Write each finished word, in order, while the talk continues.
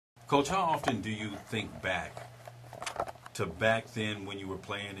Coach, how often do you think back to back then when you were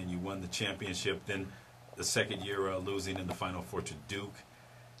playing and you won the championship, then the second year losing in the Final Four to Duke?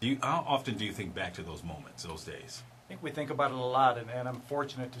 How often do you think back to those moments, those days? I think we think about it a lot, and I'm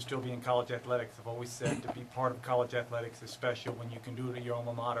fortunate to still be in college athletics. I've always said to be part of college athletics is special. When you can do it at your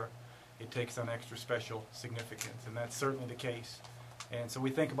alma mater, it takes on extra special significance, and that's certainly the case. And so we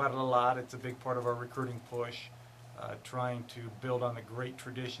think about it a lot. It's a big part of our recruiting push, trying to build on the great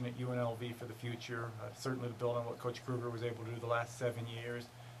tradition at UNLV for the future, certainly to build on what Coach Kruger was able to do the last 7 years.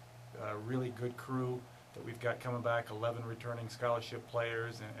 Really good crew that we've got coming back, 11 returning scholarship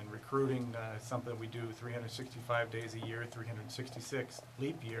players, and recruiting something we do 365 days a year, 366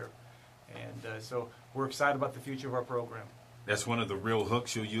 leap year. And so we're excited about the future of our program. That's one of the real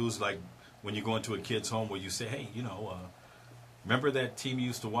hooks you'll use, like when you go into a kid's home where you say, hey, remember that team you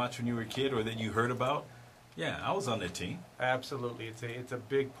used to watch when you were a kid or that you heard about? Yeah, I was on that team. Absolutely. It's a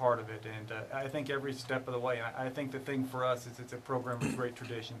big part of it, and I think every step of the way. I think the thing for us is it's a program with great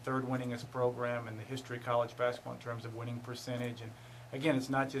tradition, third winningest program in the history of college basketball in terms of winning percentage. And again, it's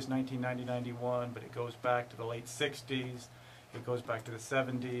not just 1990-91, but it goes back to the late 60s. It goes back to the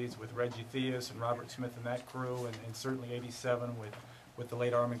 70s with Reggie Theus and Robert Smith and that crew, and certainly 87 with the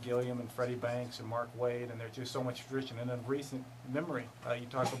late Armin Gilliam and Freddie Banks and Mark Wade, and there's just so much tradition. And then recent memory, you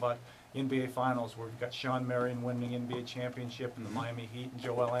talk about NBA Finals where we've got Sean Marion winning NBA championship and the Miami Heat, and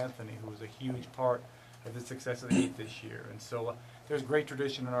Joel Anthony, who was a huge part of the success of the Heat this year. And so there's great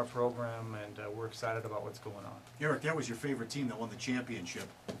tradition in our program, and we're excited about what's going on. Eric, that was your favorite team that won the championship.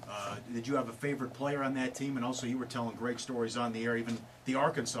 Did you have a favorite player on that team? And also you were telling great stories on the air, even the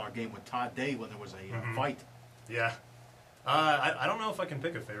Arkansas game with Todd Day when there was a fight. Yeah. I don't know if I can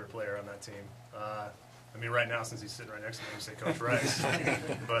pick a favorite player on that team. I mean, right now, since he's sitting right next to me, you say Coach Rice.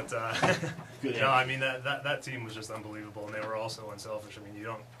 But, no, I mean, that team was just unbelievable, and they were also unselfish. I mean,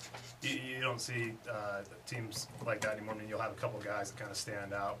 you don't see teams like that anymore. I mean, you'll have a couple of guys that kind of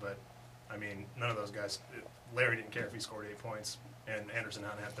stand out, but, I mean, none of those guys. Larry didn't care if he scored 8 points, and Anderson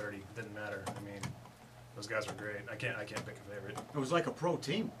Hunt had 30. It didn't matter. I mean, those guys were great. I can't pick a favorite. It was like a pro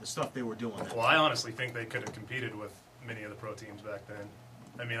team, the stuff they were doing. Well, I honestly think they could have competed with many of the pro teams back then.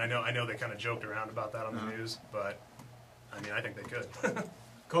 I mean, I know they kind of joked around about that on the news, but I mean, I think they could.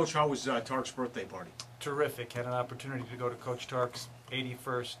 Coach, how was Tark's birthday party? Terrific. Had an opportunity to go to Coach Tark's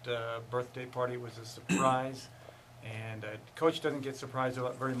 81st birthday party. It was a surprise, and Coach doesn't get surprised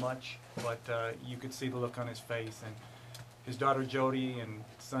about very much, but you could see the look on his face. And his daughter Jody and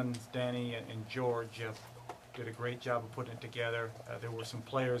sons Danny and George did a great job of putting it together. There were some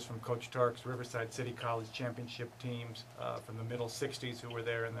players from Coach Tark's Riverside City College championship teams from the middle 60s who were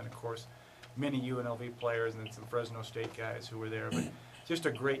there, and then of course many UNLV players and then some Fresno State guys who were there. But just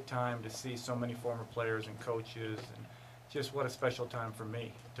a great time to see so many former players and coaches, and just what a special time for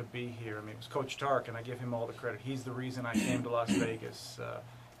me to be here. I mean, it was Coach Tark, and I give him all the credit. He's the reason I came to Las Vegas.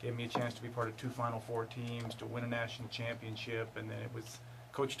 Gave me a chance to be part of 2 Final Four teams, to win a national championship, and then it was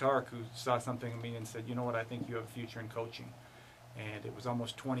Coach Tark who saw something in me and said, you know what, I think you have a future in coaching. And it was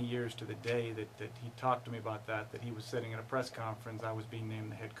almost 20 years to the day that he talked to me about that he was sitting at a press conference. I was being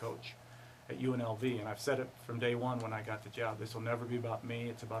named the head coach at UNLV, and I've said it from day one when I got the job. This will never be about me.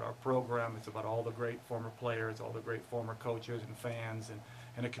 It's about our program. It's about all the great former players, all the great former coaches and fans,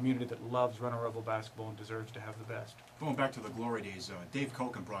 and a community that loves Runner Rebel basketball and deserves to have the best. Going back to the glory days, Dave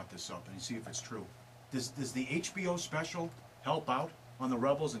Koken brought this up, and you see if it's true. Does the HBO special help out on the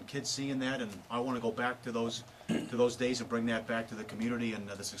Rebels and kids seeing that, and I want to go back to those days and bring that back to the community and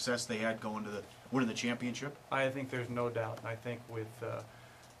the success they had going to winning the championship? I think there's no doubt. I think with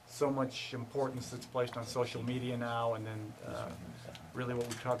so much importance that's placed on social media now, and then really what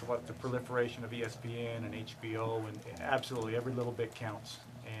we talk about, the proliferation of ESPN and HBO, and absolutely every little bit counts.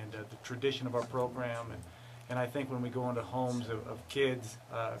 And the tradition of our program, and I think when we go into homes of kids,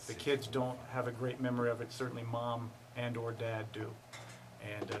 if the kids don't have a great memory of it, certainly mom and or dad do.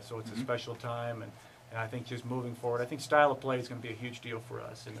 And so it's a special time, and I think just moving forward, I think style of play is going to be a huge deal for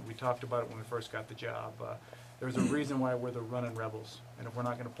us. And we talked about it when we first got the job. There's a reason why we're the Running Rebels, and if we're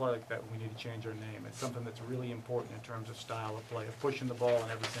not going to play like that, we need to change our name. It's something that's really important in terms of style of play, of pushing the ball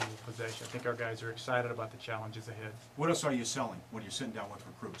in every single possession. I think our guys are excited about the challenges ahead. What else are you selling when you're sitting down with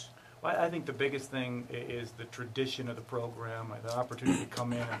recruits? Well, I think the biggest thing is the tradition of the program, the opportunity to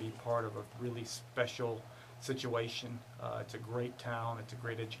come in and be part of a really special situation. It's a great town, it's a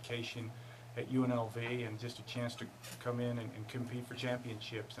great education at UNLV, and just a chance to come in and compete for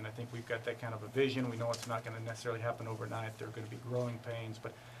championships. And I think we've got that kind of a vision. We know it's not going to necessarily happen overnight. There are going to be growing pains,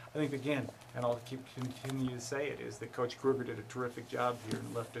 but I think, again, and I'll continue to say it, is that Coach Kruger did a terrific job here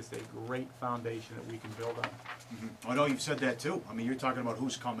and left us a great foundation that we can build on. I know you've said that too. I mean, you're talking about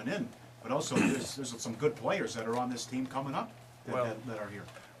who's coming in, but also there's some good players that are on this team coming up that are here.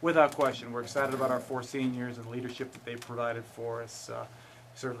 Without question, we're excited about our 4 seniors and the leadership that they've provided for us.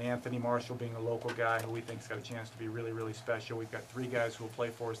 Certainly Anthony Marshall being a local guy who we think's got a chance to be really, really special. We've got 3 guys who will play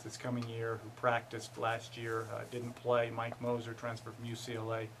for us this coming year who practiced last year, didn't play. Mike Moser transferred from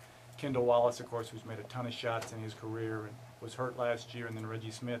UCLA. Kendall Wallace, of course, who's made a ton of shots in his career and was hurt last year, and then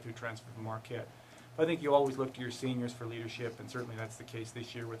Reggie Smith, who transferred from Marquette. I think you always look to your seniors for leadership, and certainly that's the case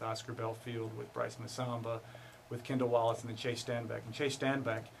this year with Oscar Belfield, with Bryce Masamba, with Kendall Wallace, and then Chase Stanback. And Chase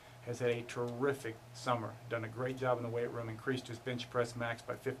Stanback has had a terrific summer, done a great job in the weight room, increased his bench press max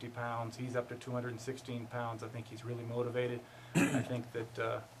by 50 pounds. He's up to 216 pounds. I think he's really motivated. I think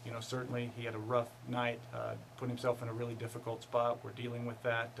that, certainly he had a rough night, put himself in a really difficult spot. We're dealing with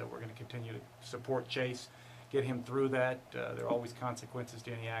that. We're going to continue to support Chase, get him through that. There are always consequences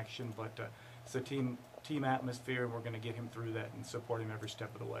to any action, but it's a team atmosphere, and we're going to get him through that and support him every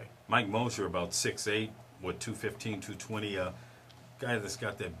step of the way. Mike Mosher, about 6'8", with 215, 220, guy that's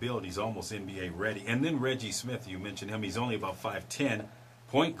got that build. He's almost NBA ready. And then Reggie Smith, you mentioned him. He's only about 5'10",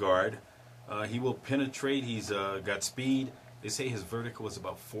 point guard. He will penetrate. He's got speed. They say his vertical is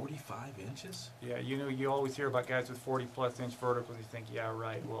about 45 inches. Yeah, you always hear about guys with 40-plus inch verticals, and you think, yeah,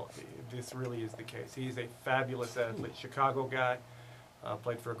 right. Well, this really is the case. He's a fabulous athlete. Chicago guy,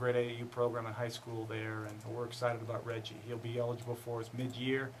 played for a great AAU program in high school there, and we're excited about Reggie. He'll be eligible for us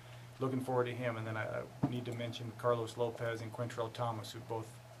mid-year. Looking forward to him. And then I need to mention Carlos Lopez and Quintrell Thomas, who both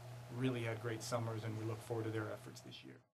really had great summers, and we look forward to their efforts this year.